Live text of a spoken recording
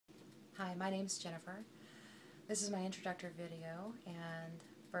Hi, my name's Jennifer. This is my introductory video, and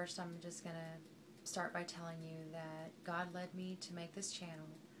first I'm just going to start by telling you that God led me to make this channel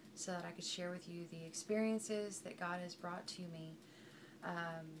so that I could share with you the experiences that God has brought to me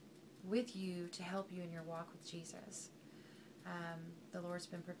with you to help you in your walk with Jesus. The Lord's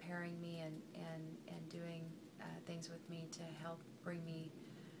been preparing me and doing things with me to help bring me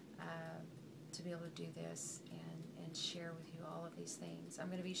to be able to do this and share with you all of these things. I'm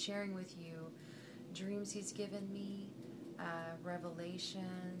going to be sharing with you dreams He's given me,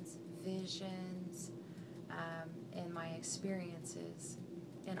 revelations, visions, and my experiences.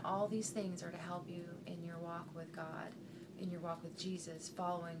 And all these things are to help you in your walk with God, in your walk with Jesus,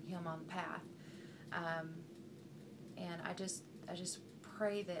 following Him on the path. And I just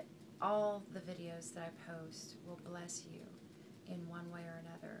pray that all the videos that I post will bless you in one way or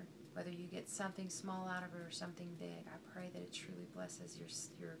another. Whether you get something small out of it or something big, I pray that it truly blesses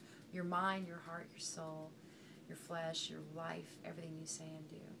your mind, your heart, your soul, your flesh, your life, everything you say and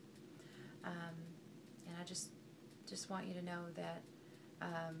do. And I just want you to know that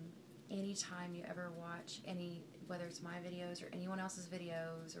anytime you ever watch whether it's my videos or anyone else's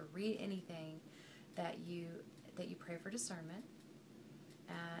videos or read anything, that you pray for discernment,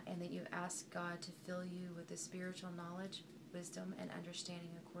 and that you ask God to fill you with the spiritual knowledge, wisdom, and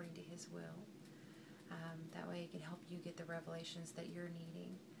understanding according to His will. That way it can help you get the revelations that you're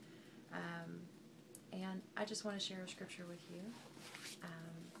needing. And I just want to share a scripture with you.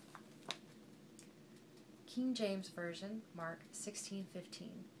 King James Version, Mark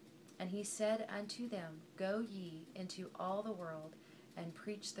 16:15. And He said unto them, Go ye into all the world and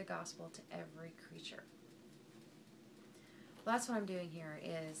preach the gospel to every creature. Well, that's what I'm doing here.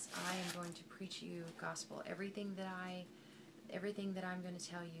 Is I am going to preach you gospel. Everything that I'm going to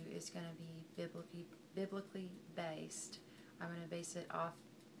tell you is going to be biblically based. I'm going to base it off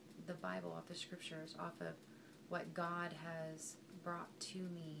the Bible, off the scriptures, off of what God has brought to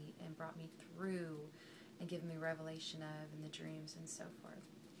me and brought me through and given me revelation of in the dreams and so forth.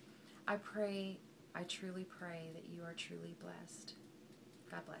 I truly pray that you are truly blessed.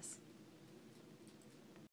 God bless.